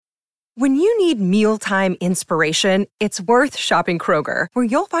When you need mealtime inspiration, it's worth shopping Kroger, where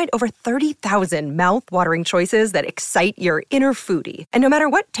you'll find over 30,000 mouth-watering choices that excite your inner foodie. And no matter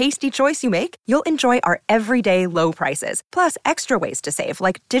what tasty choice you make, you'll enjoy our everyday low prices, plus extra ways to save,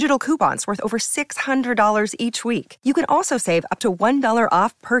 like digital coupons worth over $600 each week. You can also save up to $1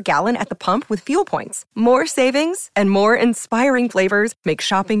 off per gallon at the pump with fuel points. More savings and more inspiring flavors make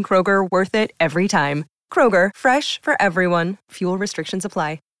shopping Kroger worth it every time. Kroger, fresh for everyone. Fuel restrictions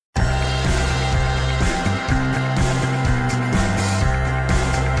apply.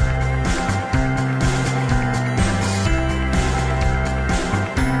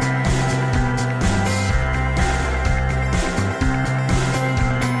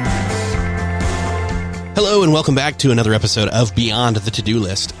 Hello and welcome back to another episode of Beyond the To-Do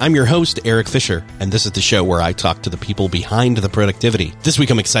List. I'm your host, Eric Fisher, and this is the show where I talk to the people behind the productivity. This week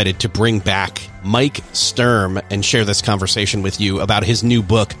I'm excited to bring back Mike Sturm and share this conversation with you about his new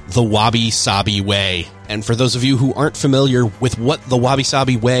book, The Wabi-Sabi Way. And for those of you who aren't familiar with what the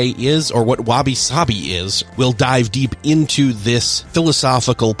Wabi-Sabi Way is or what Wabi-Sabi is, we'll dive deep into this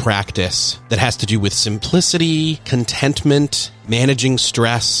philosophical practice that has to do with simplicity, contentment, managing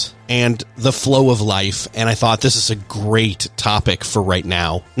stress, and the flow of life. And I thought this is a great topic for right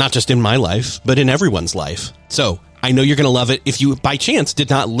now, not just in my life, but in everyone's life. So I know you're going to love it. If you, by chance, did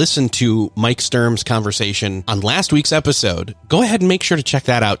not listen to Mike Sturm's conversation on last week's episode, go ahead and make sure to check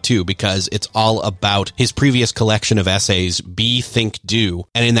that out too, because it's all about his previous collection of essays, Be, Think, Do.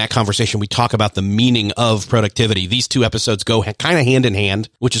 And in that conversation, we talk about the meaning of productivity. These two episodes go kind of hand in hand,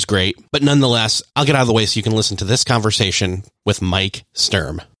 which is great. But nonetheless, I'll get out of the way so you can listen to this conversation with Mike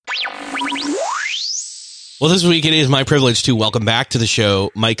Sturm. Well, this week it is my privilege to welcome back to the show,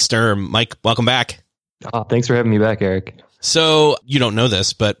 Mike Sturm. Mike, welcome back. Oh, thanks for having me back, Eric. So you don't know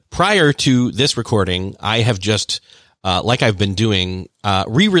this, but prior to this recording, I have just, like I've been doing,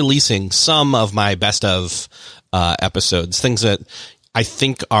 re-releasing some of my best of episodes, things that I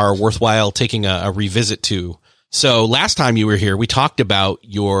think are worthwhile taking a revisit to. So last time you were here, we talked about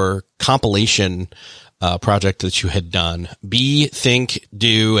your compilation project that you had done, Be, Think,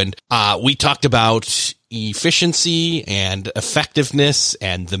 Do, and we talked about efficiency and effectiveness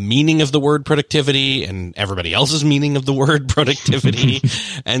and the meaning of the word productivity and everybody else's meaning of the word productivity.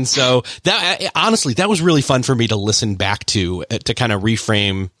 And so that, honestly, that was really fun for me to listen back to kind of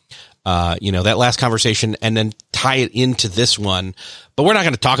reframe, that last conversation and then tie it into this one. But we're not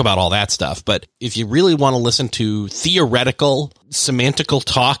going to talk about all that stuff. But if you really want to listen to theoretical, semantical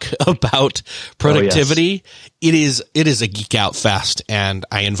talk about productivity, it is a geek out fest. And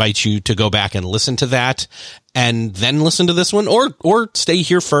I invite you to go back and listen to that and then listen to this one or stay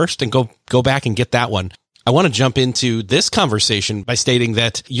here first and go back and get that one. I want to jump into this conversation by stating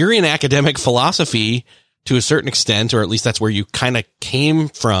that you're in academic philosophy to a certain extent, or at least that's where you kind of came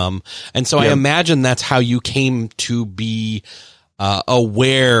from. And so I imagine that's how you came to be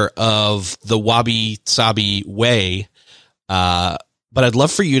aware of the Wabi-Sabi way. But I'd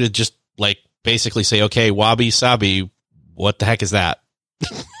love for you to just like basically say, okay, Wabi-Sabi, what the heck is that?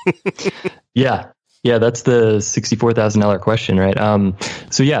 Yeah, that's the $64,000 question, right?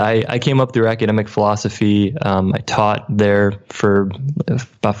 I came up through academic philosophy. I taught there for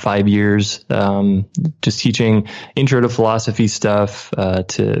about 5 years, just teaching intro to philosophy stuff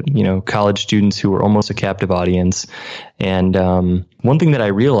to college students who were almost a captive audience. And one thing that I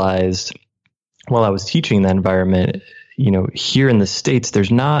realized while I was teaching that environment, here in the States,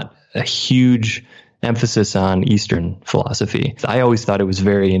 there's not a huge emphasis on Eastern philosophy. I always thought it was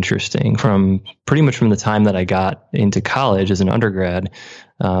very interesting pretty much from the time that I got into college as an undergrad,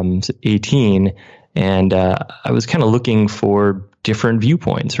 18. And I was kind of looking for different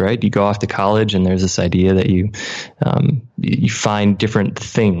viewpoints, right? You go off to college and there's this idea that you find different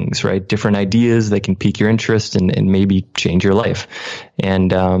things, right? Different ideas that can pique your interest and maybe change your life.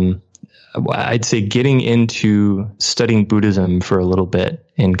 And I'd say getting into studying Buddhism for a little bit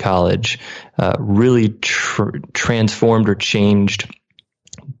in college really transformed or changed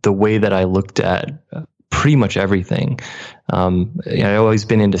the way that I looked at pretty much everything. I've always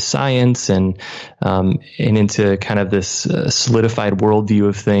been into science and into kind of this solidified worldview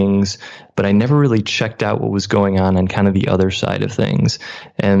of things, but I never really checked out what was going on kind of the other side of things.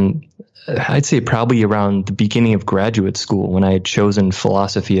 And I'd say probably around the beginning of graduate school, when I had chosen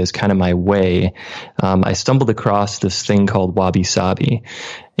philosophy as kind of my way, I stumbled across this thing called Wabi-Sabi.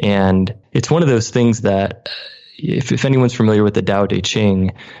 And it's one of those things that, if anyone's familiar with the Tao Te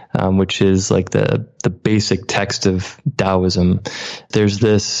Ching, which is like the basic text of Taoism, there's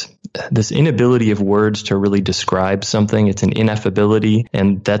this inability of words to really describe something. It's an ineffability,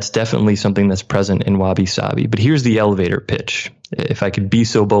 and that's definitely something that's present in Wabi-Sabi. But here's the elevator pitch, if I could be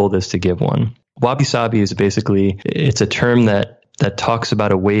so bold as to give one. Wabi-Sabi is basically, it's a term that talks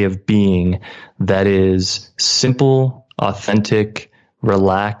about a way of being that is simple, authentic,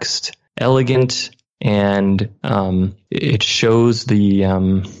 relaxed, elegant, and it shows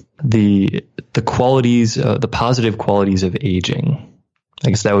the qualities, the positive qualities of aging. I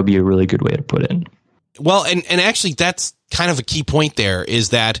guess that would be a really good way to put it. Well, and actually that's kind of a key point there, is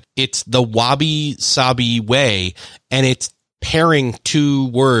that it's the Wabi-Sabi way, and it's pairing two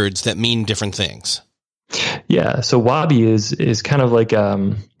words that mean different things. Yeah. So Wabi is kind of like,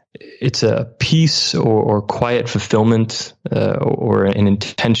 it's a peace or quiet fulfillment, or an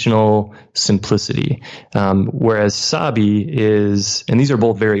intentional simplicity. Whereas Sabi is, and these are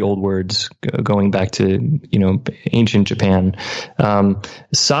both very old words going back to, ancient Japan.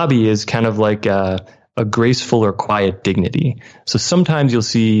 Sabi is kind of like a graceful or quiet dignity. So sometimes you'll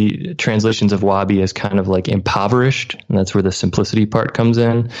see translations of Wabi as kind of like impoverished, and that's where the simplicity part comes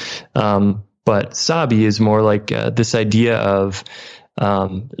in. But Sabi is more like this idea of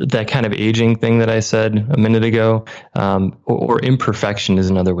that kind of aging thing that I said a minute ago, or imperfection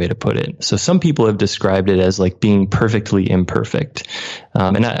is another way to put it. So some people have described it as like being perfectly imperfect.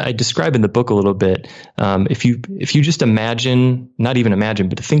 And I describe in the book a little bit, if you just imagine, not even imagine,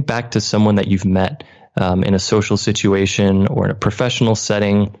 but to think back to someone that you've met in a social situation or in a professional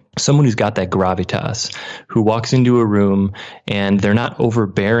setting, someone who's got that gravitas, who walks into a room and they're not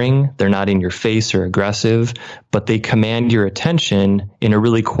overbearing, they're not in your face or aggressive, but they command your attention in a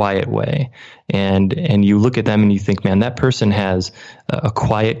really quiet way. And you look at them and you think, man, that person has a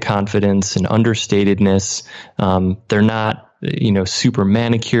quiet confidence and understatedness. They're not, super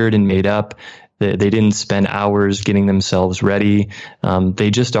manicured and made up. They didn't spend hours getting themselves ready.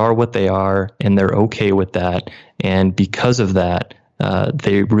 They just are what they are, and they're okay with that. And because of that,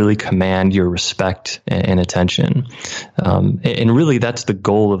 they really command your respect and attention. And really, that's the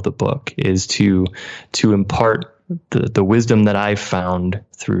goal of the book, is to impart the wisdom that I've found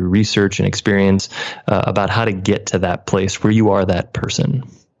through research and experience about how to get to that place where you are that person.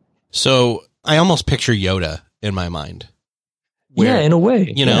 So I almost picture Yoda in my mind. Where, in a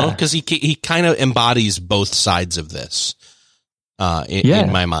way, because he kind of embodies both sides of this in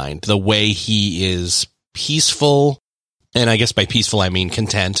my mind. The way he is peaceful, and I guess by peaceful I mean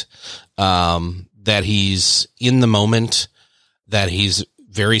content, that he's in the moment, that he's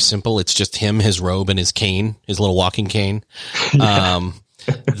very simple. It's just him, his robe, and his cane, his little walking cane.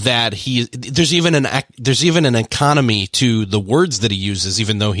 That there's even an economy to the words that he uses,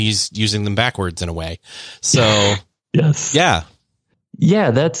 even though he's using them backwards in a way. So yes,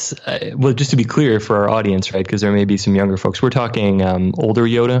 yeah, that's well. Just to be clear for our audience, right? Because there may be some younger folks. We're talking older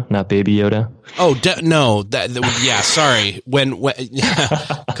Yoda, not baby Yoda. Oh no, sorry. When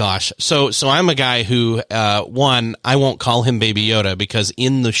gosh. So I'm a guy who I won't call him Baby Yoda, because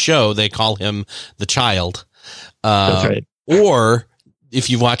in the show they call him the child. That's right. Or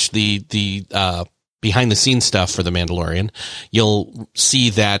if you've watched the behind the scenes stuff for The Mandalorian, you'll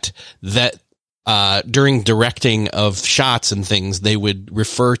see that during directing of shots and things, they would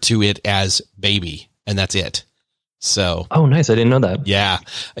refer to it as baby, and that's it. So, oh, nice. I didn't know that. Yeah.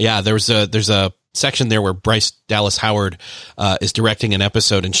 There's a section there where Bryce Dallas Howard is directing an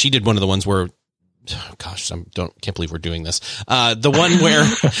episode, and she did one of the ones where, gosh, can't believe we're doing this. The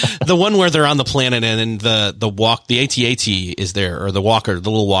one where they're on the planet, and then the AT-AT is there, or the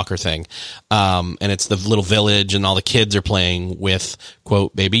little walker thing. And it's the little village, and all the kids are playing with,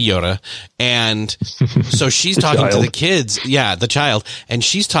 quote, Baby Yoda. And so she's talking to the kids. Yeah, the child. And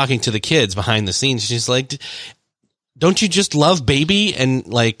she's talking to the kids behind the scenes. She's like, don't you just love baby? And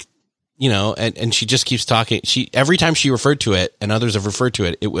like, and she just keeps talking. Every time she referred to it, and others have referred to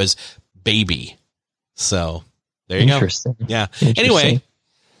it, it was baby. So there you go. Yeah. Anyway,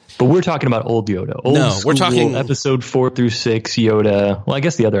 but we're talking about old Yoda. We're talking episode 4 through 6 Yoda. Well, I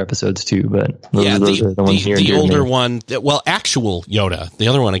guess the other episodes too, but those are the ones here. The older one, actual Yoda. The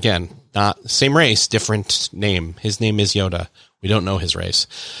other one, again, not same race, different name. His name is Yoda. We don't know his race.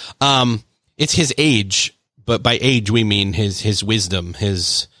 It's his age, but by age we mean his wisdom,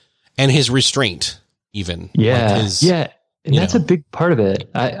 his restraint, even. Yeah. And that's a big part of it.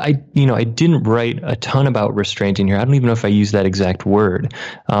 I didn't write a ton about restraint in here. I don't even know if I used that exact word.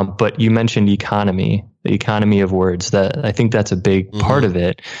 But you mentioned economy, the economy of words. That I think that's a big part of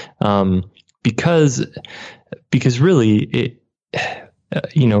it. Because really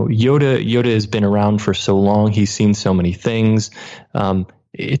Yoda has been around for so long. He's seen so many things.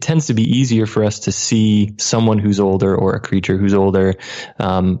 It tends to be easier for us to see someone who's older or a creature who's older,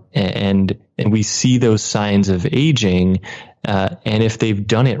 and we see those signs of aging. And if they've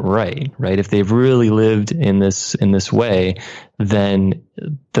done it right, if they've really lived in this way, then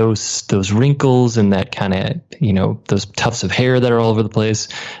those wrinkles and that kind of, those tufts of hair that are all over the place,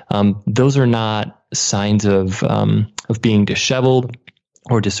 those are not signs of being disheveled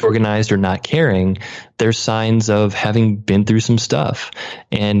or disorganized or not caring. They're signs of having been through some stuff,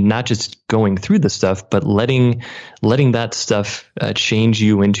 and not just going through the stuff, but letting that stuff change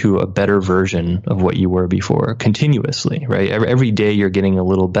you into a better version of what you were before, continuously, right? Every day you're getting a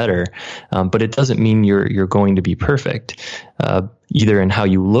little better, but it doesn't mean you're going to be perfect, either in how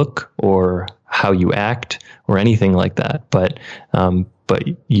you look or how you act or anything like that. But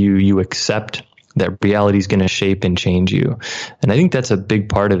you accept that reality is going to shape and change you. And I think that's a big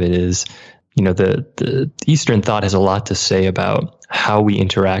part of it is, the Eastern thought has a lot to say about how we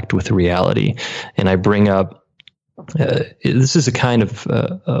interact with reality. And I bring up, this is a kind of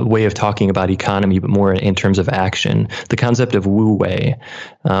a way of talking about economy, but more in terms of action, the concept of Wu Wei,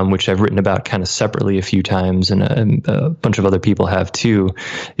 which I've written about kind of separately a few times, and a bunch of other people have too.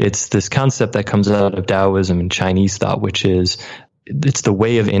 It's this concept that comes out of Taoism and Chinese thought, which is, it's the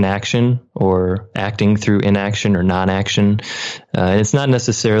way of inaction, or acting through inaction or non-action. And it's not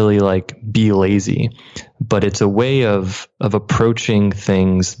necessarily like be lazy, but it's a way of approaching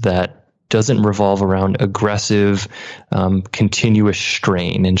things that doesn't revolve around aggressive, continuous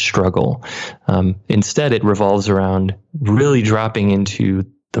strain and struggle. Instead, it revolves around really dropping into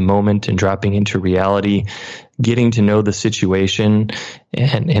the moment and dropping into reality, getting to know the situation,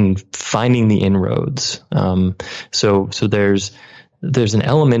 and finding the inroads. So there's an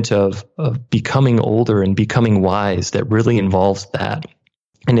element of becoming older and becoming wise that really involves that.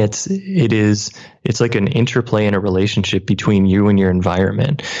 And it's like an interplay in a relationship between you and your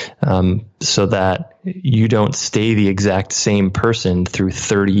environment, so that you don't stay the exact same person through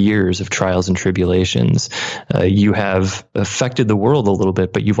 30 years of trials and tribulations. You have affected the world a little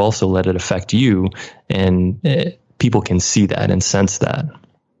bit, but you've also let it affect you, and people can see that and sense that.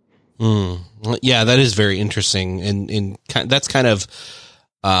 Yeah, that is very interesting. And that's kind of,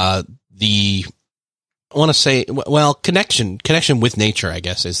 I want to say, well, connection with nature, I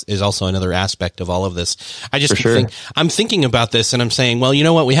guess, is also another aspect of all of this. I just I'm thinking about this, and I'm saying, well, you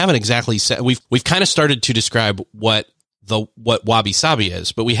know what? We haven't exactly said, we've kind of started to describe what Wabi-Sabi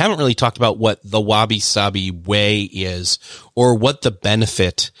is, but we haven't really talked about what the Wabi-Sabi way is, or what the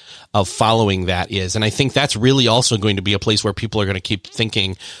benefit of following that is. And I think that's really also going to be a place where people are going to keep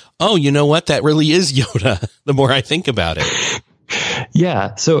thinking, oh, you know what? That really is Yoda, the more I think about it.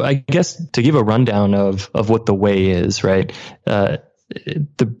 Yeah. So I guess to give a rundown of what the way is, right?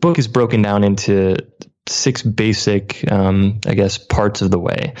 The book is broken down into 6 basic, parts of the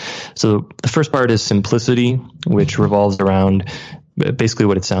way. So the first part is simplicity, which revolves around basically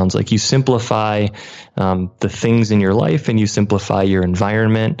what it sounds like. You simplify the things in your life, and you simplify your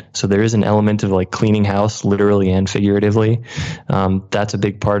environment. So there is an element of like cleaning house, literally and figuratively. That's a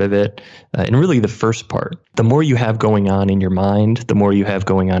big part of it. And really the first part, the more you have going on in your mind, the more you have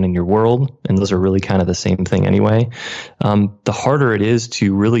going on in your world, and those are really kind of the same thing anyway, the harder it is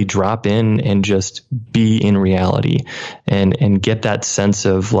to really drop in and just be in reality, and get that sense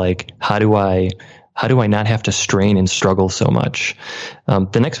of like, how do I not have to strain and struggle so much?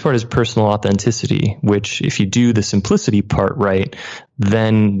 The next part is personal authenticity, which if you do the simplicity part right,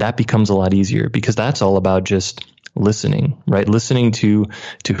 then that becomes a lot easier, because that's all about just listening, right? Listening to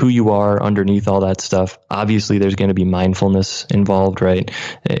who you are underneath all that stuff. Obviously, there's going to be mindfulness involved, right?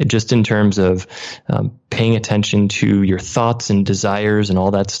 Just in terms of paying attention to your thoughts and desires and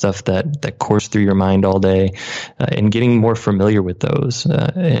all that stuff that course through your mind all day, and getting more familiar with those,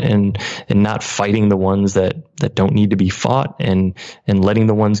 and not fighting the ones that don't need to be fought, and letting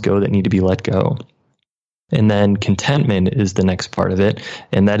the ones go that need to be let go. And then contentment is the next part of it,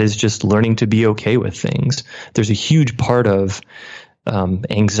 and that is just learning to be okay with things. There's a huge part of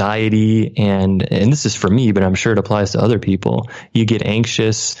anxiety, and this is for me, but I'm sure it applies to other people. You get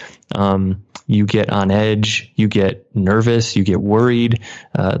anxious, you get on edge, you get nervous, you get worried.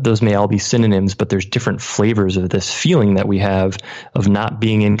 Those may all be synonyms, but there's different flavors of this feeling that we have of not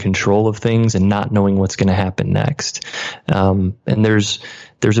being in control of things and not knowing what's going to happen next. And there's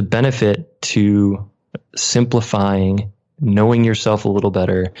a benefit to simplifying, knowing yourself a little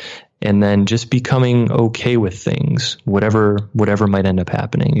better, and then just becoming okay with things, whatever might end up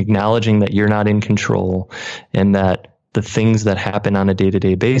happening, acknowledging that you're not in control, and that the things that happen on a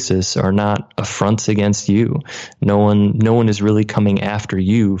day-to-day basis are not affronts against you. No one is really coming after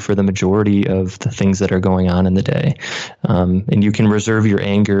you for the majority of the things that are going on in the day. And you can reserve your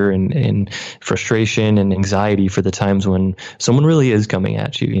anger and frustration and anxiety for the times when someone really is coming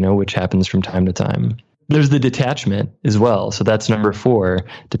at you, which happens from time to time. There's the detachment as well. So that's number 4.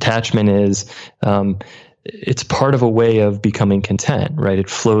 Detachment is, it's part of a way of becoming content, right? It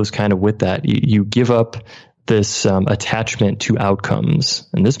flows kind of with that. You give up this attachment to outcomes.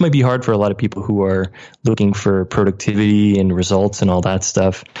 And this might be hard for a lot of people who are looking for productivity and results and all that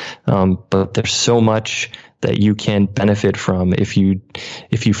stuff. But there's so much that you can benefit from if you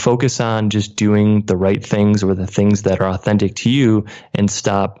focus on just doing the right things or the things that are authentic to you and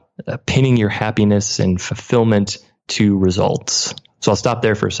stop pinning your happiness and fulfillment to results. So I'll stop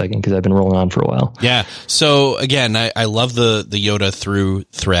there for a second because I've been rolling on for a while. Yeah. So again, I love the Yoda through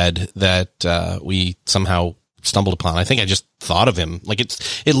thread that we somehow stumbled upon. I think I just thought of him. Like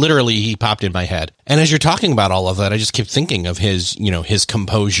it literally, he popped in my head. And as you're talking about all of that, I just kept thinking of his, his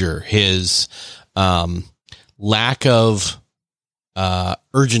composure, his lack of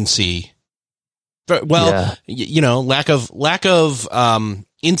urgency. Well, yeah. Lack of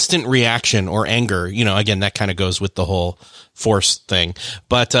instant reaction or anger. Again, that kind of goes with the whole force thing.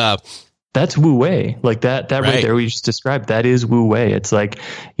 But that's Wu Wei. Like that right there we just described, that is Wu Wei. It's like,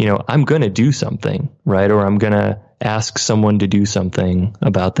 I'm going to do something, right? Or I'm going to ask someone to do something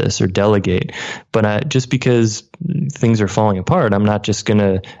about this or delegate. But just because things are falling apart, I'm not just going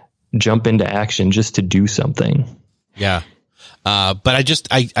to jump into action just to do something. Yeah. But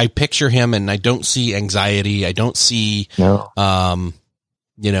I picture him and I don't see anxiety. I don't see,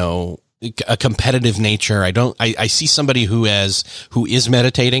 a competitive nature. I see somebody who is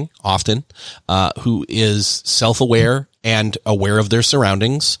meditating often, who is self-aware and aware of their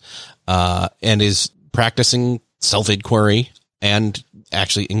surroundings, and is practicing self-inquiry and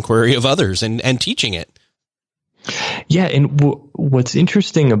actually inquiry of others and teaching it. Yeah. And what's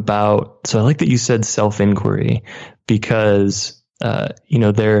interesting so I like that you said self-inquiry because,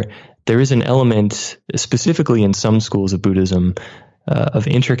 there is an element specifically in some schools of Buddhism of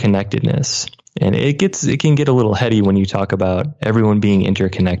interconnectedness. And it can get a little heady when you talk about everyone being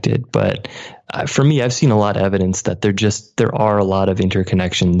interconnected. But for me, I've seen a lot of evidence that there are a lot of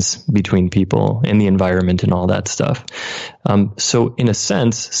interconnections between people and the environment and all that stuff. So in a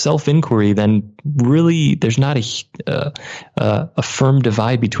sense, self-inquiry then really, there's not a firm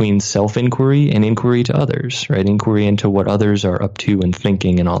divide between self-inquiry and inquiry to others, right? Inquiry into what others are up to and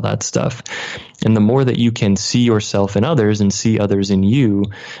thinking and all that stuff. And the more that you can see yourself in others and see others in you,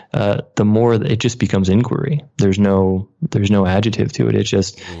 the more it just becomes inquiry. There's no adjective to it.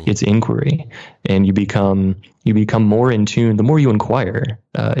 It's inquiry. And you become more in tune. The more you inquire,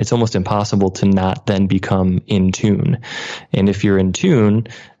 it's almost impossible to not then become in tune. And if you're in tune,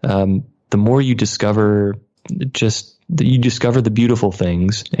 the more you discover the beautiful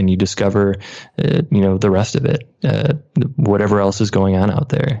things and you discover, the rest of it, whatever else is going on out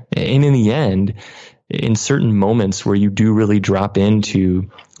there. And in the end, in certain moments where you do really drop into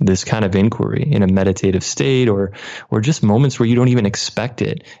this kind of inquiry in a meditative state or just moments where you don't even expect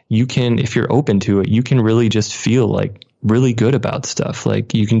it, you can, if you're open to it, you can really just feel like really good about stuff.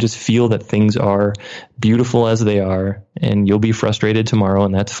 Like you can just feel that things are beautiful as they are, and you'll be frustrated tomorrow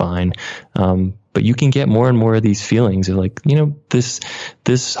and that's fine. But you can get more and more of these feelings of like,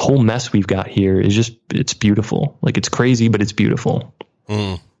 this whole mess we've got here is it's beautiful. Like it's crazy, but it's beautiful.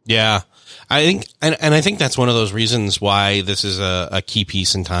 Yeah. I think, and I think that's one of those reasons why this is a key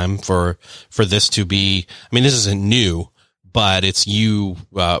piece in time for this to be, this isn't new, but it's you,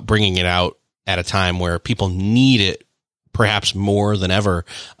 bringing it out at a time where people need it perhaps more than ever.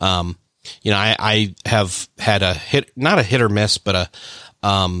 I have had not a hit or miss, but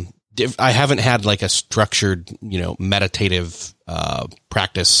I haven't had like a structured, meditative,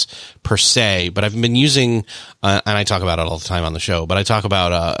 practice per se, but I've been using, and I talk about it all the time on the show, but I talk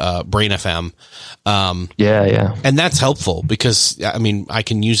about, Brain FM. Yeah. And that's helpful because I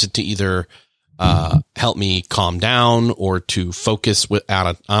can use it to either, help me calm down or to focus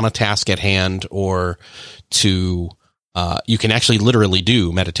on a task at hand, or to, you can actually literally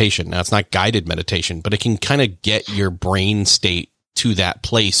do meditation. Now it's not guided meditation, but it can kind of get your brain state to that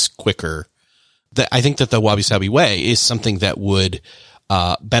place quicker. I think that the Wabi-Sabi way is something that would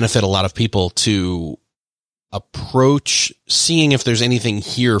benefit a lot of people to approach seeing if there's anything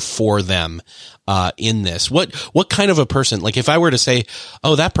here for them in this. What kind of a person, like if I were to say,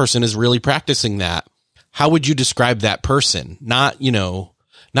 oh, that person is really practicing that, how would you describe that person? Not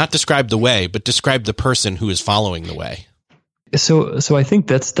describe the way, but describe the person who is following the way. So I think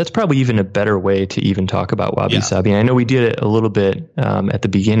that's probably even a better way to even talk about Wabi-Sabi. Yeah. I know we did it a little bit at the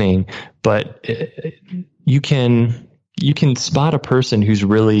beginning, but you can spot a person who's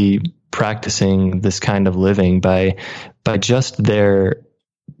really practicing this kind of living by just their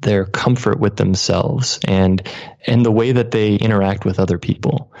comfort with themselves and the way that they interact with other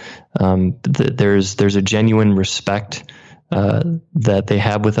people. There's a genuine respect that they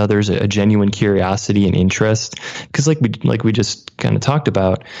have with others, a genuine curiosity and interest. Because like we just kind of talked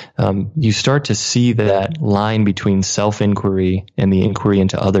about, you start to see that line between self-inquiry and the inquiry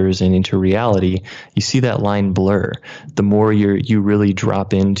into others and into reality. You see that line blur the more you really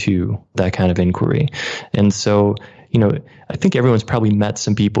drop into that kind of inquiry. And so, I think everyone's probably met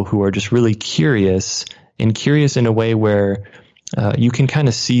some people who are just really curious in a way where you can kind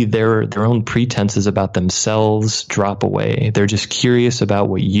of see their own pretenses about themselves drop away. They're just curious about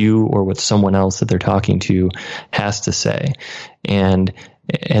what you or what someone else that they're talking to has to say. And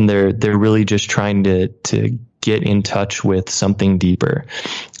they're really just trying to get in touch with something deeper.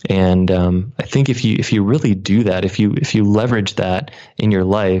 And I think if you really do that, if you leverage that in your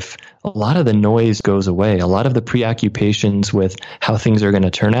life, a lot of the noise goes away. A lot of the preoccupations with how things are going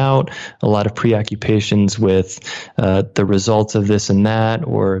to turn out, a lot of preoccupations with the results of this and that,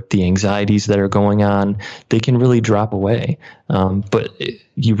 or the anxieties that are going on, they can really drop away. But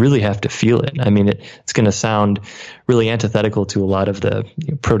you really have to feel it. I mean, it's going to sound really antithetical to a lot of the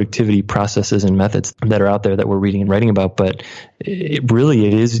productivity processes and methods that are out there that we're reading and writing about. But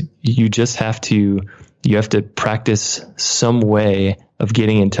it is, you just have to practice some way of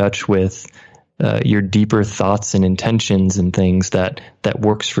getting in touch with your deeper thoughts and intentions and things that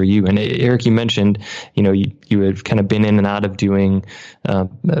works for you. And Eric, you mentioned, you had kind of been in and out of doing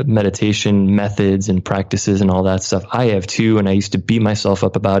meditation methods and practices and all that stuff. I have too, and I used to beat myself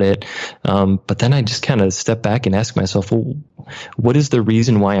up about it. But then I just kind of step back and ask myself, well, what is the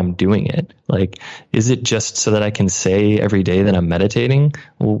reason why I'm doing it? Like, is it just so that I can say every day that I'm meditating?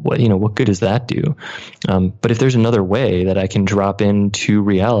 Well, what good does that do? But if there's another way that I can drop into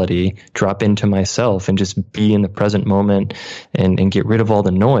reality, drop into myself and just be in the present moment and get rid of all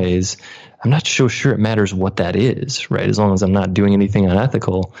the noise, I'm not so sure it matters what that is, right? As long as I'm not doing anything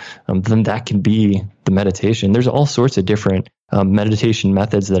unethical, then that can be the meditation. There's all sorts of different meditation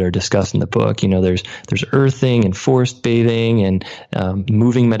methods that are discussed in the book. There's earthing and forest bathing and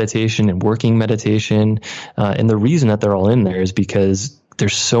moving meditation and working meditation. And the reason that they're all in there is because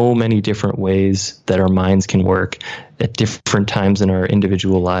there's so many different ways that our minds can work at different times in our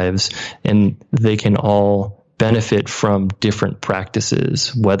individual lives, and they can all benefit from different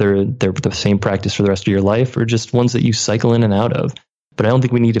practices, whether they're the same practice for the rest of your life or just ones that you cycle in and out of. But I don't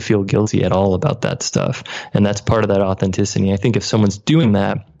think we need to feel guilty at all about that stuff. And that's part of that authenticity. I think if someone's doing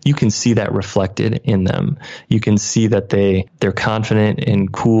that, you can see that reflected in them. You can see that they're confident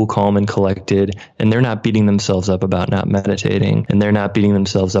and cool, calm, and collected, and they're not beating themselves up about not meditating, and they're not beating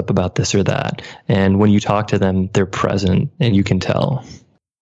themselves up about this or that. And when you talk to them, they're present, and you can tell.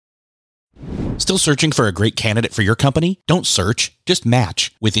 Still searching for a great candidate for your company? Don't search, just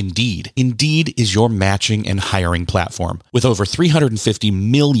match with Indeed. Indeed is your matching and hiring platform with over 350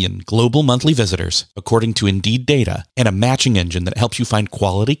 million global monthly visitors, according to Indeed data, and a matching engine that helps you find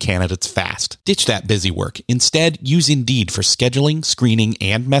quality candidates fast. Ditch that busy work. Instead, use Indeed for scheduling, screening,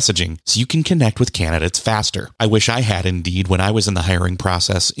 and messaging so you can connect with candidates faster. I wish I had Indeed when I was in the hiring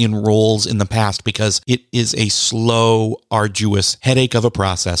process in roles in the past, because it is a slow, arduous headache of a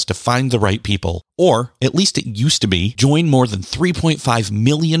process to find the right people. Or, at least it used to be. Join more than 3.5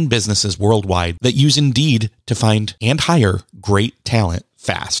 million businesses worldwide that use Indeed to find and hire great talent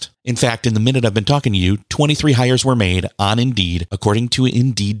fast. In fact, in the minute I've been talking to you, 23 hires were made on Indeed, according to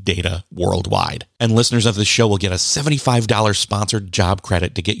Indeed data worldwide. And listeners of this show will get a $75 sponsored job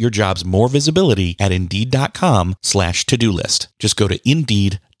credit to get your jobs more visibility at Indeed.com/to-do list. Just go to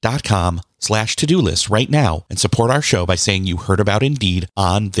Indeed.com/to-do list right now and support our show by saying you heard about Indeed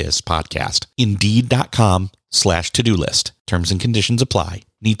on this podcast. Indeed.com/to-do list. Terms and conditions apply.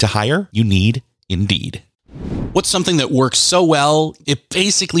 Need to hire? You need Indeed. What's something that works so well, it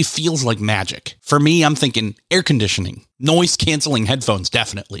basically feels like magic? For me, I'm thinking air conditioning, noise canceling headphones,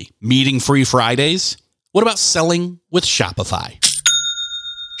 definitely. Meeting free Fridays? What about selling with Shopify?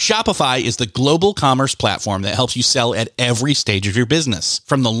 Shopify is the global commerce platform that helps you sell at every stage of your business.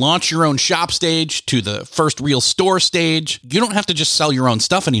 From the launch your own shop stage to the first real store stage, you don't have to just sell your own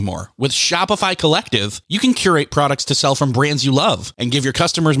stuff anymore. With Shopify Collective, you can curate products to sell from brands you love and give your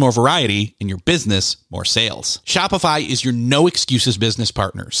customers more variety and your business more sales. Shopify is your no excuses business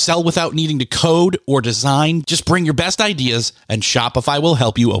partner. Sell without needing to code or design. Just bring your best ideas and Shopify will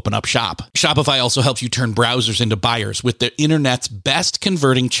help you open up shop. Shopify also helps you turn browsers into buyers with the internet's best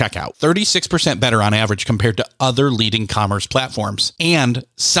converting checkout, 36% better on average compared to other leading commerce platforms, and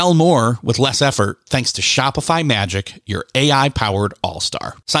sell more with less effort thanks to Shopify Magic, your AI-powered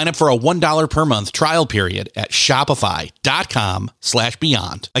all-star. Sign up for a $1 per month trial period at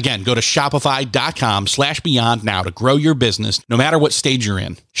shopify.com/beyond. Again, go to shopify.com/beyond now to grow your business no matter what stage you're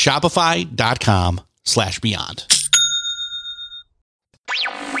in. Shopify.com/beyond.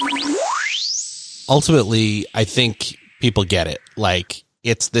 Ultimately, I think people get it. Like,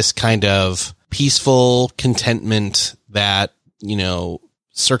 it's this kind of peaceful contentment that, you know,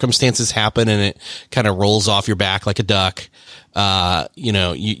 circumstances happen and it kind of rolls off your back like a duck. You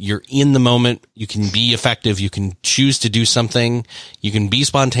know, you're in the moment. You can be effective. You can choose to do something. You can be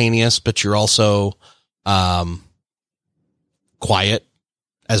spontaneous, but you're also, quiet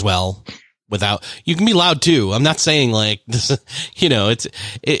as well. You can be loud too. I'm not saying like this, you know,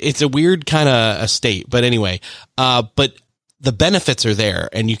 it's a weird kind of a state, but anyway, but the benefits are there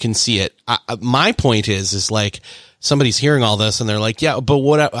and you can see it. My point is like somebody's hearing all this and they're like, yeah,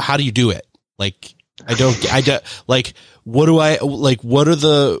 but how do you do it? Like, like, what are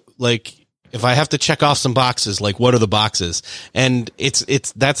the, if I have to check off some boxes, like what are the boxes? And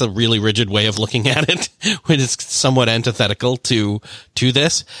that's a really rigid way of looking at it, which is somewhat antithetical to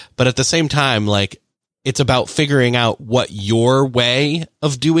this. But at the same time, like, it's about figuring out what your way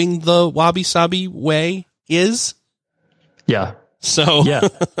of doing the Wabi-Sabi way is. Yeah. So yeah,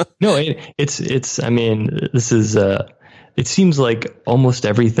 no, it's, I mean, this is, it seems like almost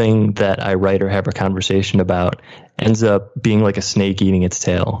everything that I write or have a conversation about ends up being like a snake eating its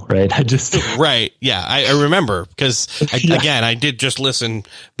tail, right? Right. Yeah. I remember because again, I did just listen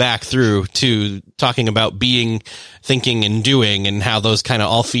back through to talking about being, thinking and doing and how those kind of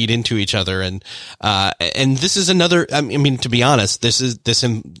all feed into each other. And this is another, I mean, to be honest,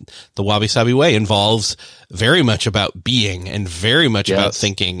 the Wabi-Sabi way involves very much about being and very much about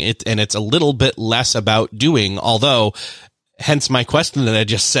thinking and it's a little bit less about doing, although hence my question that I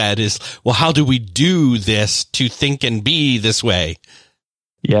just said is, well, how do we do this to think and be this way?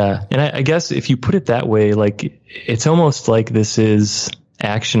 Yeah. And I guess if you put it that way, like, it's almost like this is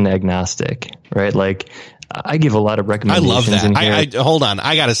action agnostic, right? Like, I give a lot of recommendations. I love that. Hold on.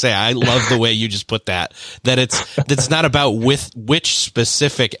 I got to say, I love the way you just put that it's not about which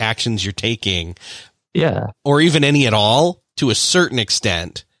specific actions you're taking. Yeah. Or even any at all to a certain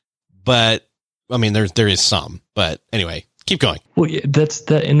extent. But I mean, there is some, but anyway. Keep going. Well,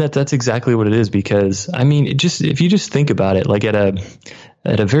 that's exactly what it is, because I mean, if you just think about it, like at a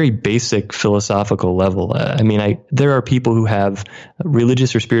very basic philosophical level, I mean, there are people who have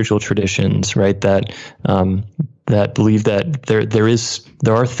religious or spiritual traditions, right? That believe that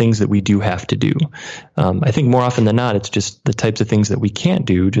there are things that we do have to do. I think more often than not, it's just the types of things that we can't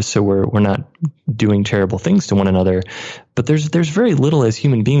do, just so we're not doing terrible things to one another. But there's very little as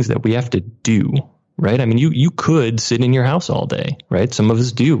human beings that we have to do. Right. I mean, you could sit in your house all day, right? Some of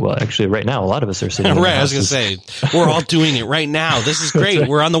us do. Well, actually, right now, a lot of us are sitting. Right. I was going to say, we're all doing it right now. This is great. Right.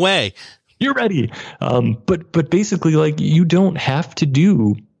 We're on the way. You're ready. But basically, like, you don't have to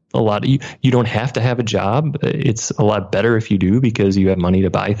do a lot. You don't have to have a job. It's a lot better if you do, because you have money to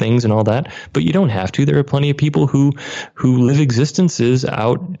buy things and all that. But you don't have to. There are plenty of people who live existences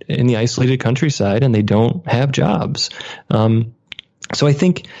out in the isolated countryside and they don't have jobs. So I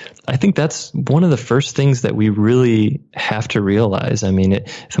think that's one of the first things that we really have to realize. I mean,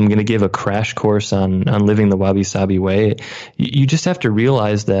 if I'm going to give a crash course on living the Wabi-Sabi way, you just have to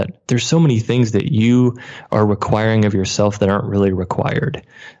realize that there's so many things that you are requiring of yourself that aren't really required.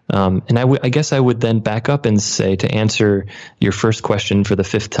 And I guess I would then back up and say, to answer your first question for the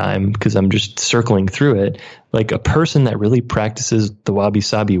fifth time, because I'm just circling through it, like, a person that really practices the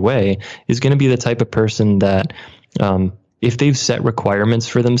Wabi-Sabi way is going to be the type of person that, if they've set requirements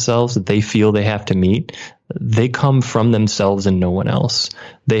for themselves that they feel they have to meet, they come from themselves and no one else.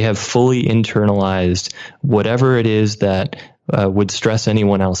 They have fully internalized whatever it is that would stress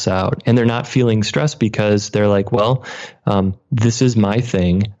anyone else out. And they're not feeling stressed because they're like, well, this is my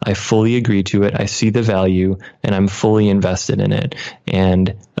thing. I fully agree to it. I see the value and I'm fully invested in it.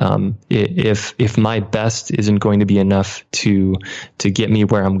 And if my best isn't going to be enough to get me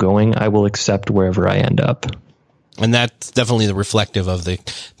where I'm going, I will accept wherever I end up. And that's definitely the reflective of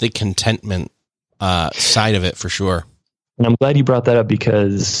the contentment side of it for sure. And I'm glad you brought that up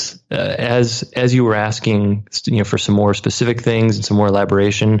because as you were asking, for some more specific things and some more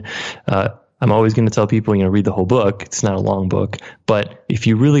elaboration, I'm always going to tell people, read the whole book. It's not a long book, but if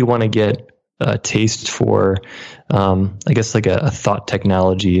you really want to get a taste for, I guess like a thought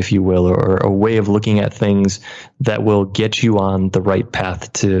technology, if you will, or a way of looking at things that will get you on the right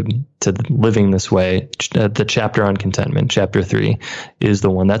path to living this way. The chapter on contentment, chapter 3, is the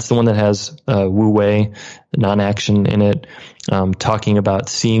one. That's the one that has Wu Wei, non-action in it, talking about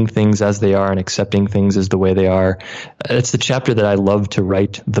seeing things as they are and accepting things as the way they are. It's the chapter that I love to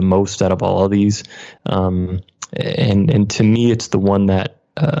write the most out of all of these. And to me, it's the one that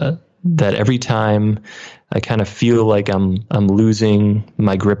every time I kind of feel like I'm losing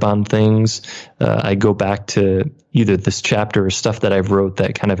my grip on things, I go back to either this chapter or stuff that I've wrote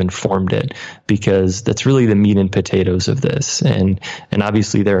that kind of informed it, because that's really the meat and potatoes of this. And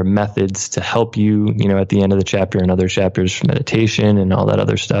obviously there are methods to help you, at the end of the chapter and other chapters for meditation and all that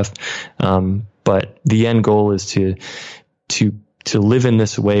other stuff. But the end goal is to live in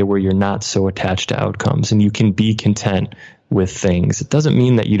this way where you're not so attached to outcomes and you can be content with things. It doesn't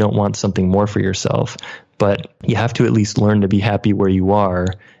mean that you don't want something more for yourself, but you have to at least learn to be happy where you are,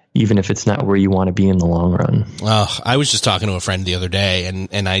 even if it's not where you want to be in the long run. I was just talking to a friend the other day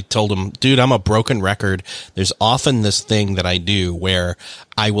and I told him, dude, I'm a broken record. There's often this thing that I do where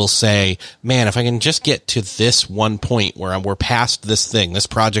I will say, man, if I can just get to this one point where we're past this thing, this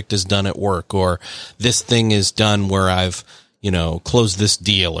project is done at work, or this thing is done where I've close this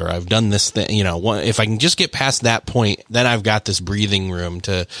deal, or I've done this thing, if I can just get past that point, then I've got this breathing room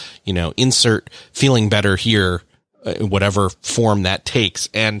to, insert feeling better here, whatever form that takes.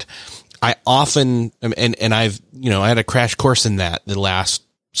 And I often, and I've, I had a crash course in that the last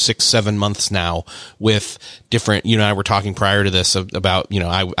 6-7 months now with different, I were talking prior to this about,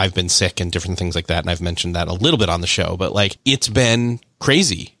 I've been sick and different things like that. And I've mentioned that a little bit on the show, but like, it's been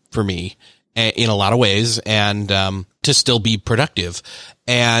crazy for me in a lot of ways, and to still be productive.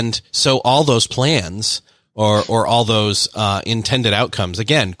 And so all those plans or all those intended outcomes,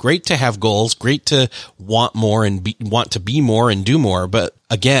 again, great to have goals, great to want more and want to be more and do more. But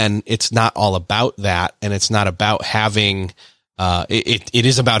again, it's not all about that. And it's not about having, it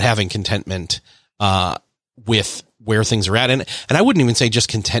is about having contentment with where things are at. And I wouldn't even say just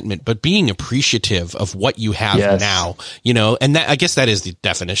contentment, but being appreciative of what you have now, and that, I guess that is the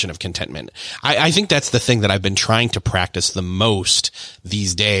definition of contentment. I think that's the thing that I've been trying to practice the most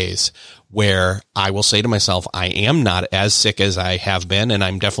these days, where I will say to myself, I am not as sick as I have been, and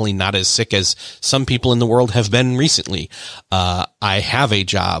I'm definitely not as sick as some people in the world have been recently. I have a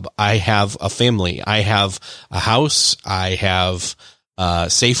job. I have a family. I have a house. I have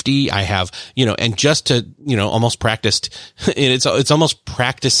safety. I have, and just to, almost practiced, it's almost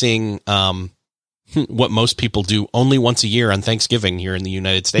practicing, what most people do only once a year on Thanksgiving here in the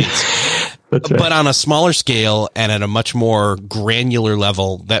United States, That's right. But on a smaller scale and at a much more granular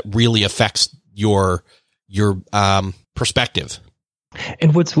level that really affects your perspective.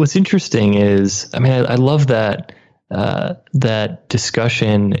 And what's interesting is, I love that, that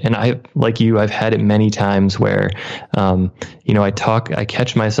discussion. And I've had it many times where, I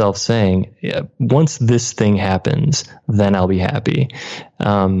catch myself saying, once this thing happens, then I'll be happy.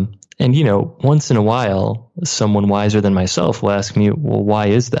 And once in a while, someone wiser than myself will ask me, well, why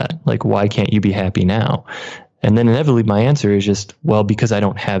is that? Like, why can't you be happy now? And then inevitably my answer is just, well, because I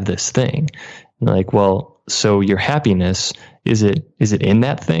don't have this thing. And like, well, so your happiness, is it in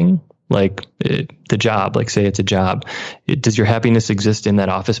that thing? Like the job, like say it's a job. Does your happiness exist in that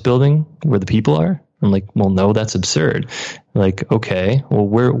office building where the people are? I'm like, well, no, that's absurd. Like, okay, well,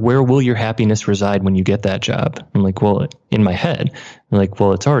 where will your happiness reside when you get that job? I'm like, well, in my head. I'm like,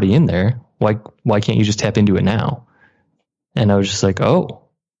 well, it's already in there. Why can't you just tap into it now? And I was just like, oh,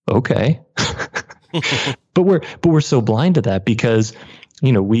 okay. But we're so blind to that because,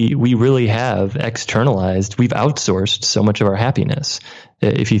 we really have externalized, we've outsourced so much of our happiness.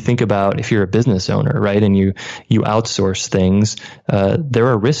 If you think about, if you're a business owner, right, and you outsource things, there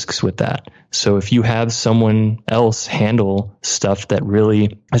are risks with that. So if you have someone else handle stuff that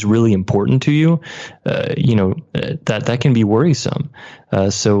really is really important to you, that can be worrisome.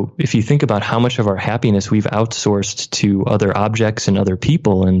 So if you think about how much of our happiness we've outsourced to other objects and other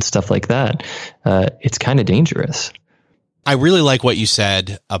people and stuff like that, it's kind of dangerous. I really like what you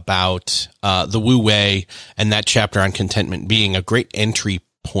said about the Wu Wei and that chapter on contentment being a great entry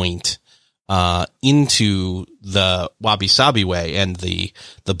point into the Wabi-Sabi way and the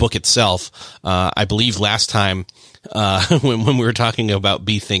book itself. I believe last time, when we were talking about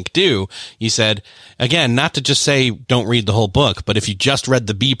Be, Think, Do, you said, again, not to just say don't read the whole book, but if you just read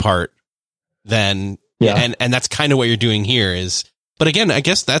the B part, then, and that's kind of what you're doing here is, but again, I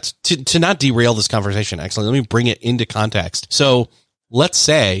guess that's to not derail this conversation. Actually, let me bring it into context. So let's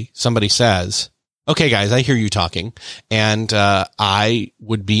say somebody says, okay, guys, I hear you talking, and I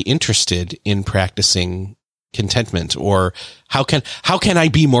would be interested in practicing contentment, or how can I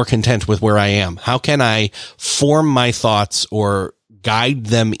be more content with where I am? How can I form my thoughts or guide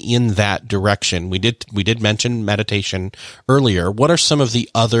them in that direction? We did mention meditation earlier. What are some of the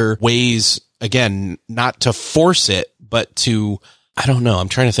other ways, again, not to force it, but to, I don't know. I'm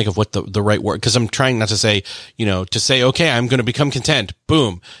trying to think of what the right word, because I'm trying not to say, to say, okay, I'm going to become content.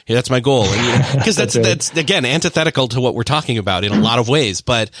 Boom. Yeah, that's my goal. And, because that's again, antithetical to what we're talking about in a lot of ways.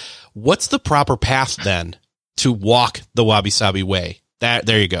 But what's the proper path then to walk the Wabi-Sabi way?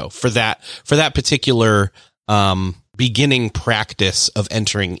 There you go. For that particular, beginning practice of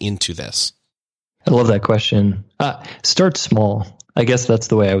entering into this. I love that question. Start small. I guess that's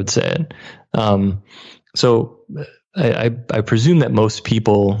the way I would say it. So I presume that most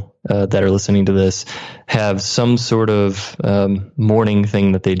people that are listening to this have some sort of morning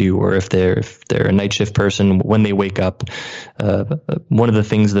thing that they do, or if they're a night shift person, when they wake up, one of the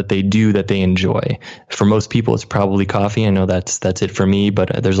things that they do that they enjoy. For most people, it's probably coffee. I know that's it for me,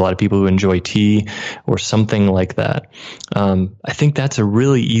 but there's a lot of people who enjoy tea or something like that. I think that's a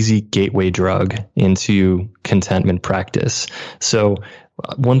really easy gateway drug into contentment practice. So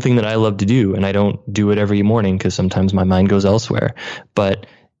one thing that I love to do, and I don't do it every morning because sometimes my mind goes elsewhere, but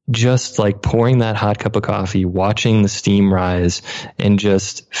just like pouring that hot cup of coffee, watching the steam rise, and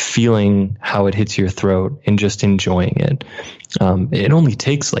just feeling how it hits your throat and just enjoying it. It only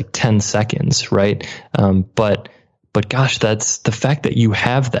takes like 10 seconds, right? But gosh, that's the fact that you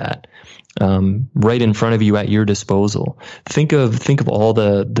have that right in front of you at your disposal. Think of all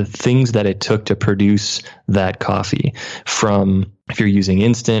the things that it took to produce that coffee. From, if you're using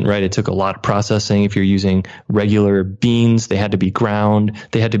instant, right, it took a lot of processing. If you're using regular beans, they had to be ground,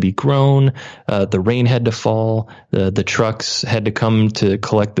 they had to be grown, the rain had to fall, the trucks had to come to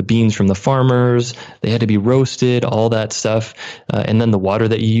collect the beans from the farmers, they had to be roasted, all that stuff, and then the water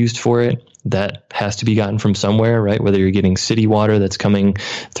that you used for it, that has to be gotten from somewhere, right? Whether you're getting city water that's coming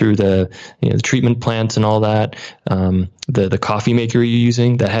through the treatment plants and all that, the coffee maker you're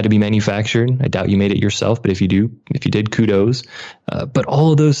using, that had to be manufactured. I doubt you made it yourself, but if you did, kudos. But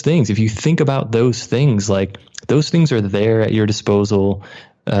all of those things, if you think about those things, like those things are there at your disposal,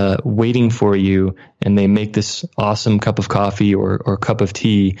 waiting for you, and they make this awesome cup of coffee or cup of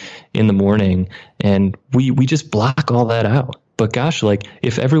tea in the morning. And we just block all that out. But gosh, like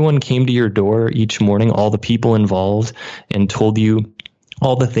if everyone came to your door each morning, all the people involved, and told you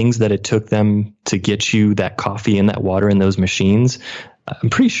all the things that it took them to get you that coffee and that water in those machines, I'm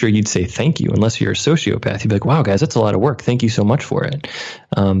pretty sure you'd say thank you, unless you're a sociopath. You'd be like, wow, guys, that's a lot of work. Thank you so much for it.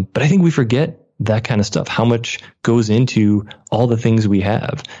 But I think we forget that kind of stuff, how much goes into all the things we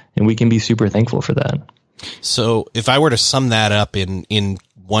have, and we can be super thankful for that. So if I were to sum that up in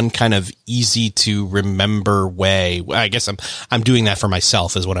one kind of easy to remember way, I guess I'm doing that for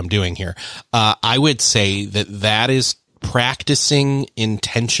myself is what I'm doing here. I would say that is practicing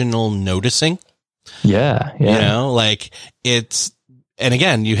intentional noticing. Yeah. Like it's, and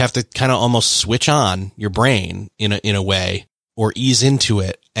again, you have to kind of almost switch on your brain in a way, or ease into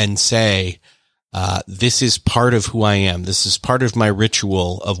it and say, this is part of who I am. This is part of my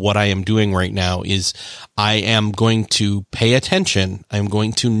ritual of what I am doing right now. Is I am going to pay attention. I'm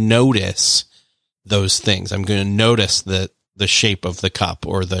going to notice those things. I'm going to notice the shape of the cup,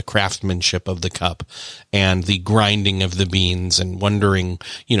 or the craftsmanship of the cup, and the grinding of the beans, and wondering,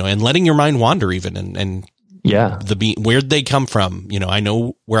 and letting your mind wander even, and the bean, where'd they come from? I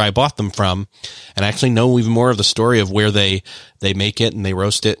know where I bought them from, and I actually know even more of the story of where they make it and they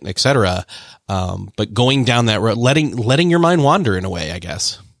roast it, etc. But going down that road, letting your mind wander in a way, I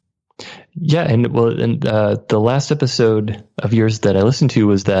guess. Yeah. And the last episode of yours that I listened to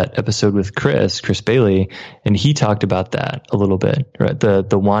was that episode with Chris Bailey, and he talked about that a little bit, right?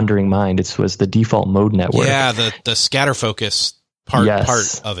 The wandering mind. It was the default mode network. Yeah. The scatter focus part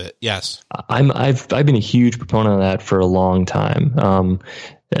of it. Yes. I've been a huge proponent of that for a long time.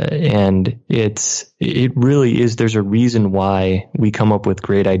 And it's it really is. There's a reason why we come up with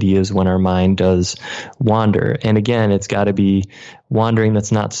great ideas when our mind does wander. And again, it's got to be wandering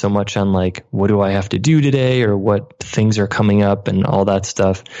that's not so much on like, what do I have to do today or what things are coming up and all that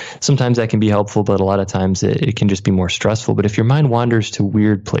stuff. Sometimes that can be helpful, but a lot of times it can just be more stressful. But if your mind wanders to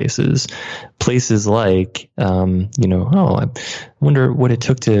weird places like, I wonder what it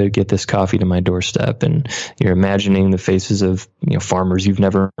took to get this coffee to my doorstep. And you're imagining the faces of, farmers you've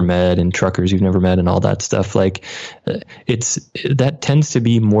never met and truckers you've never met and all that stuff. Like that tends to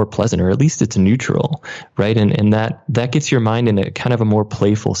be more pleasant, or at least it's neutral, right? And that gets your mind in a kind of a more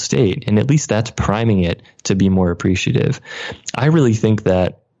playful state. And at least that's priming it to be more appreciative. I really think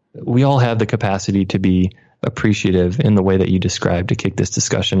that we all have the capacity to be appreciative in the way that you described to kick this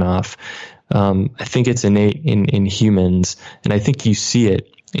discussion off. I think it's innate in humans, and I think you see it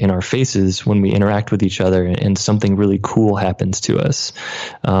in our faces when we interact with each other and something really cool happens to us.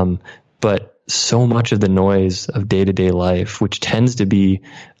 But so much of the noise of day-to-day life, which tends to be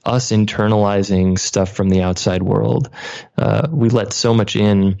us internalizing stuff from the outside world, we let so much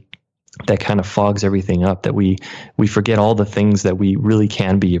in that kind of fogs everything up that we forget all the things that we really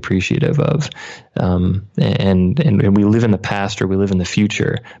can be appreciative of. And we live in the past or we live in the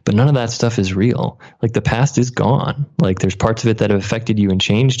future, but none of that stuff is real. Like the past is gone. Like there's parts of it that have affected you and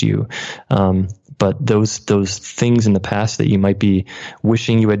changed you. But those things in the past that you might be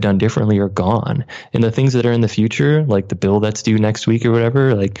wishing you had done differently are gone. And the things that are in the future, like the bill that's due next week or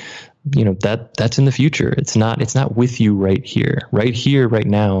whatever, like, that's in the future. It's not with you right here, right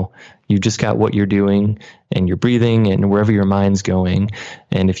now. You just got what you're doing and you're breathing and wherever your mind's going.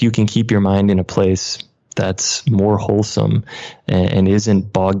 And if you can keep your mind in a place that's more wholesome and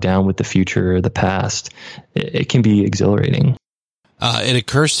isn't bogged down with the future or the past, it can be exhilarating. It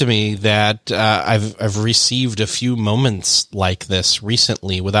occurs to me that I've received a few moments like this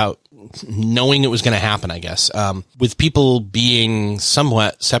recently without knowing it was going to happen, I guess, with people being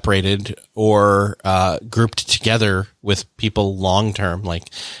somewhat separated or grouped together with people long term. Like,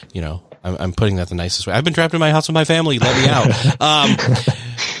 I'm putting that the nicest way. I've been trapped in my house with my family. Let me out.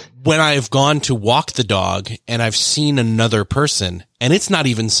 When I've gone to walk the dog and I've seen another person, and it's not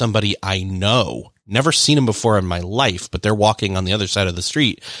even somebody I know. Never seen them before in my life, but they're walking on the other side of the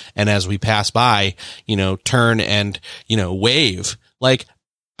street. And as we pass by, turn and, wave. Like,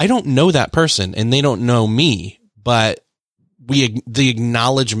 I don't know that person and they don't know me, but the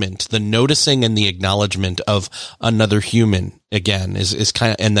acknowledgement, the noticing and the acknowledgement of another human again is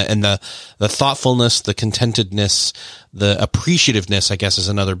kind of, and the thoughtfulness, the contentedness, the appreciativeness, I guess is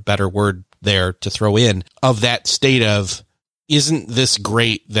another better word there to throw in, of that state of, isn't this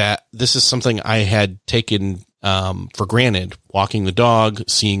great that this is something I had taken for granted, walking the dog,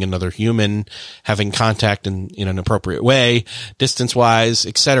 seeing another human, having contact in an appropriate way, distance wise,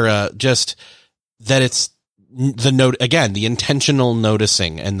 etc. Just that it's the intentional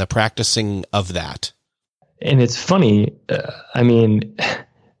noticing and the practicing of that. And it's funny.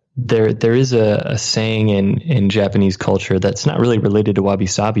 There is a saying in Japanese culture that's not really related to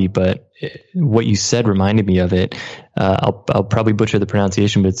Wabi-Sabi, but what you said reminded me of it. I'll probably butcher the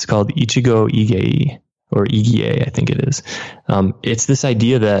pronunciation, but it's called Ichigo Igei, or Igie, I think it is. It's this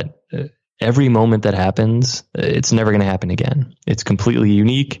idea that every moment that happens, it's never going to happen again. It's completely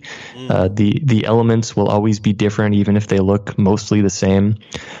unique. The elements will always be different, even if they look mostly the same.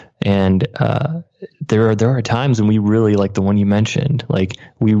 And there are times when we really, like the one you mentioned, like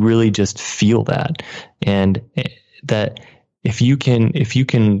we really just feel that, and that if you can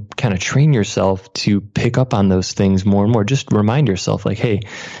kind of train yourself to pick up on those things more and more, just remind yourself like, hey,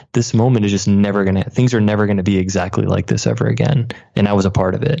 this moment is just things are never gonna be exactly like this ever again, and I was a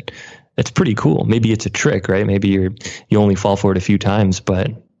part of it. It's pretty cool. Maybe it's a trick, right? Maybe you only fall for it a few times,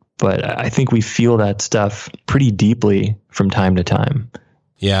 but I think we feel that stuff pretty deeply from time to time.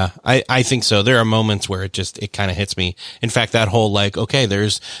 Yeah, I think so. There are moments where it kind of hits me. In fact, that whole like, okay, there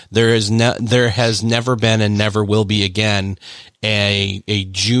has never been and never will be again a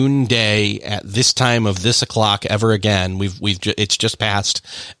June day at this time of this o'clock ever again. It's just passed.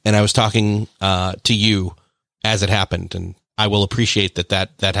 And I was talking to you as it happened, and I will appreciate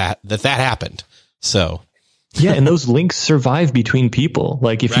that happened. So. Yeah, and those links survive between people.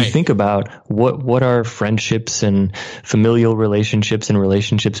 Like if you think about what are friendships and familial relationships and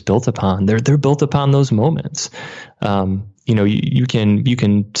relationships built upon, they're built upon those moments. You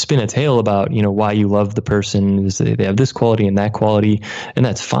can spin a tale about, why you love the person, is they have this quality and that quality, and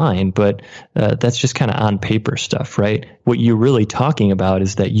that's fine, but that's just kind of on paper stuff, right? What you're really talking about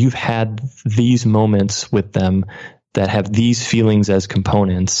is that you've had these moments with them that have these feelings as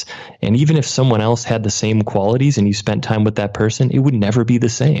components. And even if someone else had the same qualities and you spent time with that person, it would never be the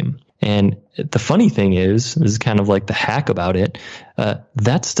same. And the funny thing is, this is kind of like the hack about it.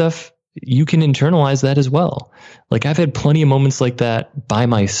 That stuff, you can internalize that as well. Like I've had plenty of moments like that by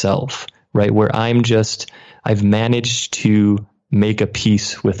myself, right? Where I've managed to make a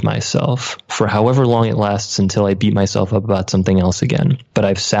peace with myself for however long it lasts until I beat myself up about something else again. But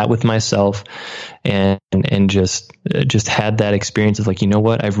I've sat with myself and just had that experience of like, you know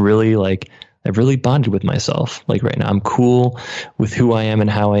what? I've really bonded with myself. Like right now, I'm cool with who I am and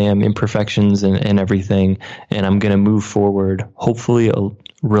how I am, imperfections and everything. And I'm going to move forward, hopefully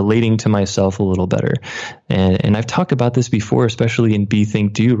relating to myself a little better. And I've talked about this before, especially in Be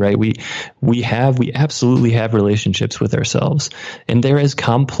Think Do, right? We absolutely have relationships with ourselves, and they're as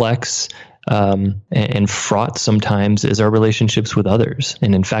complex and fraught sometimes as our relationships with others.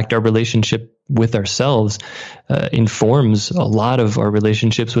 And in fact, our relationship with ourselves informs a lot of our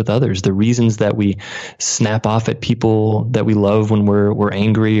relationships with others. The reasons that we snap off at people that we love when we're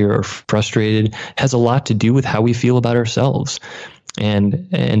angry or frustrated has a lot to do with how we feel about ourselves.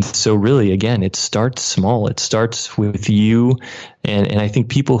 And so really, again, it starts small. It starts with you. And I think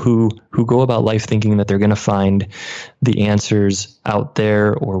people who go about life thinking that they're going to find the answers out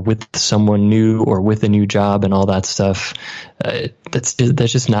there or with someone new or with a new job and all that stuff, that's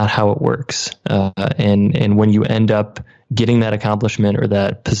just not how it works. And when you end up getting that accomplishment or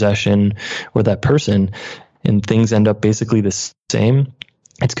that possession or that person and things end up basically the same,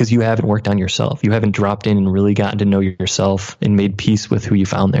 it's because you haven't worked on yourself. You haven't dropped in and really gotten to know yourself and made peace with who you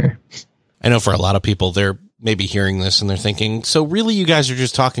found there. I know for a lot of people, they're maybe hearing this and they're thinking, so really you guys are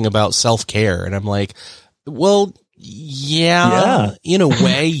just talking about self-care. And I'm like, well, yeah. In a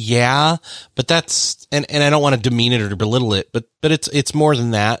way, yeah. But that's, and I don't want to demean it or belittle it, but it's more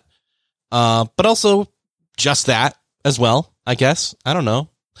than that. But also just that as well, I guess. I don't know.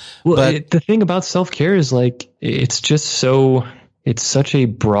 Well, the thing about self-care is like, it's such a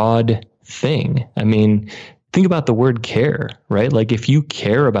broad thing. I mean, think about the word care, right? Like if you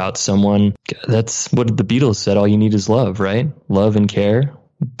care about someone, that's what the Beatles said, all you need is love, right? Love and care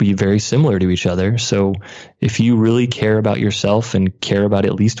be very similar to each other. So if you really care about yourself and care about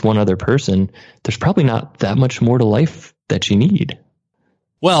at least one other person, there's probably not that much more to life that you need.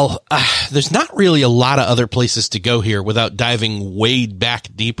 Well, there's not really a lot of other places to go here without diving way back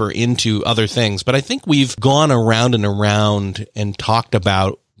deeper into other things. But I think we've gone around and around and talked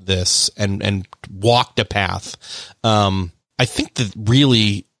about this and walked a path. I think that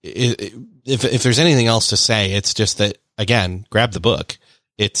really, if there's anything else to say, it's just that, again, grab the book.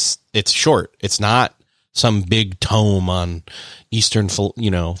 It's short. It's not some big tome on Eastern,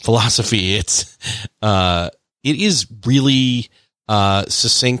 philosophy. It is really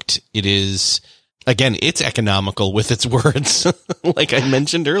succinct. It is, again, it's economical with its words, like I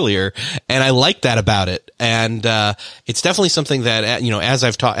mentioned earlier. And I like that about it. And, it's definitely something that,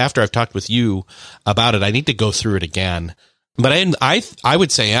 after I've talked with you about it, I need to go through it again. But I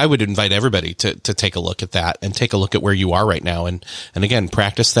would say I would invite everybody to take a look at that and take a look at where you are right now. And again,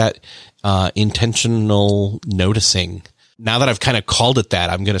 practice that, intentional noticing. Now that I've kind of called it that,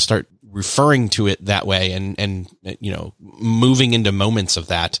 I'm going to start referring to it that way and moving into moments of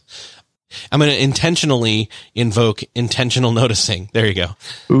that. I'm going to intentionally invoke intentional noticing. There you go.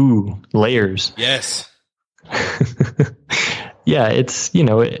 Ooh, layers. Yes. Yeah, it's,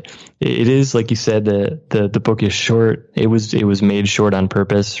 it is, like you said, the book is short. It was made short on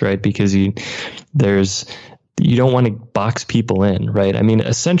purpose, right? Because you don't want to box people in, right? I mean,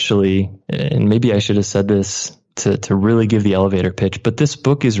 essentially, and maybe I should have said this to really give the elevator pitch, but this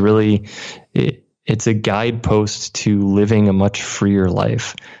book is really, it's a guidepost to living a much freer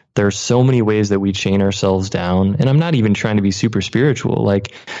life. There are so many ways that we chain ourselves down, and I'm not even trying to be super spiritual.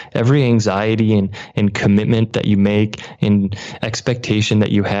 Like every anxiety and commitment that you make and expectation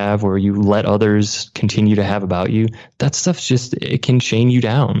that you have, or you let others continue to have about you, that stuff's it can chain you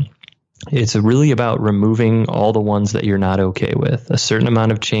down. It's really about removing all the ones that you're not okay with. A certain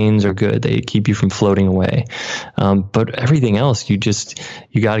amount of chains are good. They keep you from floating away. But everything else, you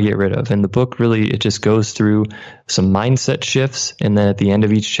got to get rid of. And the book really, it just goes through some mindset shifts. And then at the end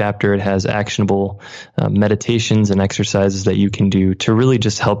of each chapter, it has actionable meditations and exercises that you can do to really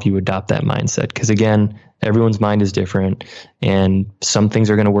just help you adopt that mindset. Because again, everyone's mind is different, and some things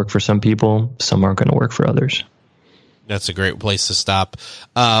are going to work for some people. Some aren't going to work for others. That's a great place to stop.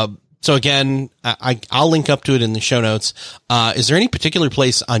 So again, I'll link up to it in the show notes. Is there any particular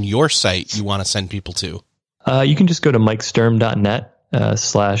place on your site you want to send people to? You can just go to mikesturm.net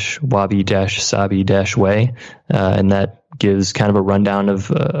 /wabi-sabi-way. And that gives kind of a rundown of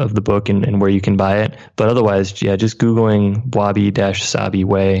the book and where you can buy it. But otherwise, yeah, just Googling Wabi-Sabi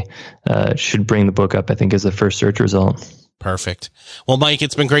way should bring the book up, I think, as the first search result. Perfect. Well, Mike,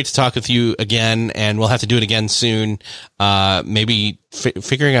 it's been great to talk with you again, and we'll have to do it again soon. Maybe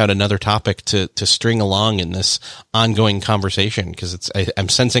figuring out another topic to string along in this ongoing conversation, because I'm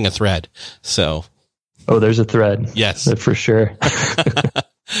sensing a thread. So, there's a thread. Yes, for sure.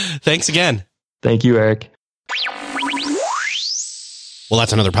 Thanks again. Thank you, Eric. Well,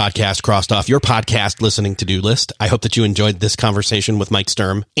 that's another podcast crossed off your podcast listening to-do list. I hope that you enjoyed this conversation with Mike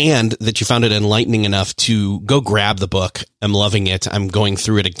Sturm and that you found it enlightening enough to go grab the book. I'm loving it. I'm going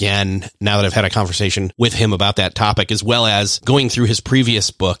through it again now that I've had a conversation with him about that topic, as well as going through his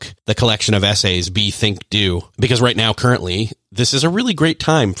previous book, the collection of essays, Be, Think, Do. Because right now, currently, this is a really great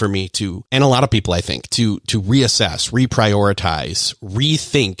time for me to, and a lot of people, I think, to reassess, reprioritize,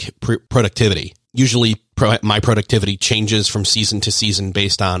 rethink productivity. Usually my productivity changes from season to season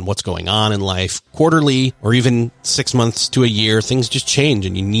based on what's going on in life, quarterly or even 6 months to a year. Things just change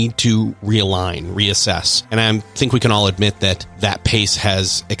and you need to realign, reassess. And I think we can all admit that that pace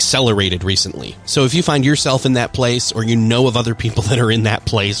has accelerated recently. So if you find yourself in that place, or you know of other people that are in that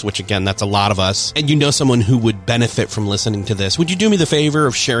place, which again, that's a lot of us, and you know someone who would benefit from listening to this, would you do me the favor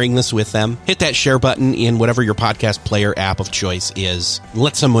of sharing this with them? Hit that share button in whatever your podcast player app of choice is.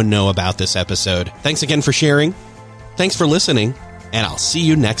 Let someone know about this episode. Thanks again for sharing. Thanks for listening, and I'll see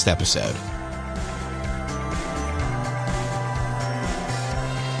you next episode.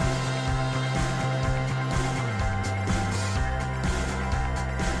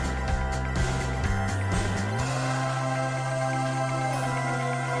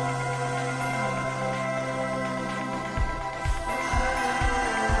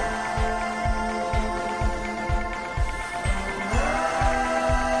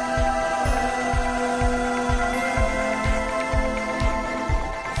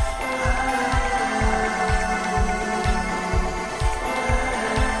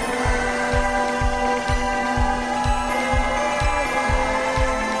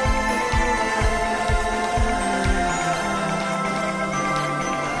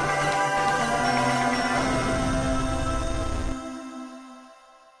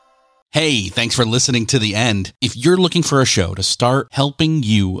 Hey, thanks for listening to the end. If you're looking for a show to start helping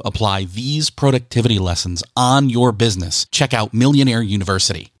you apply these productivity lessons on your business, check out Millionaire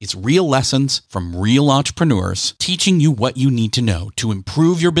University. It's real lessons from real entrepreneurs teaching you what you need to know to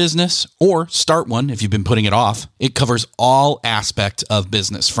improve your business or start one if you've been putting it off. It covers all aspects of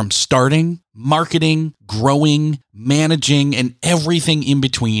business, from starting, marketing, growing, managing, and everything in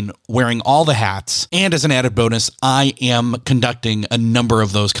between, wearing all the hats. And as an added bonus, I am conducting a number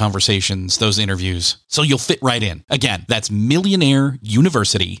of those conversations, those interviews, so you'll fit right in. Again, that's Millionaire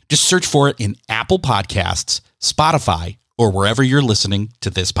University. Just search for it in Apple Podcasts, Spotify, or wherever you're listening to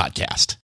this podcast.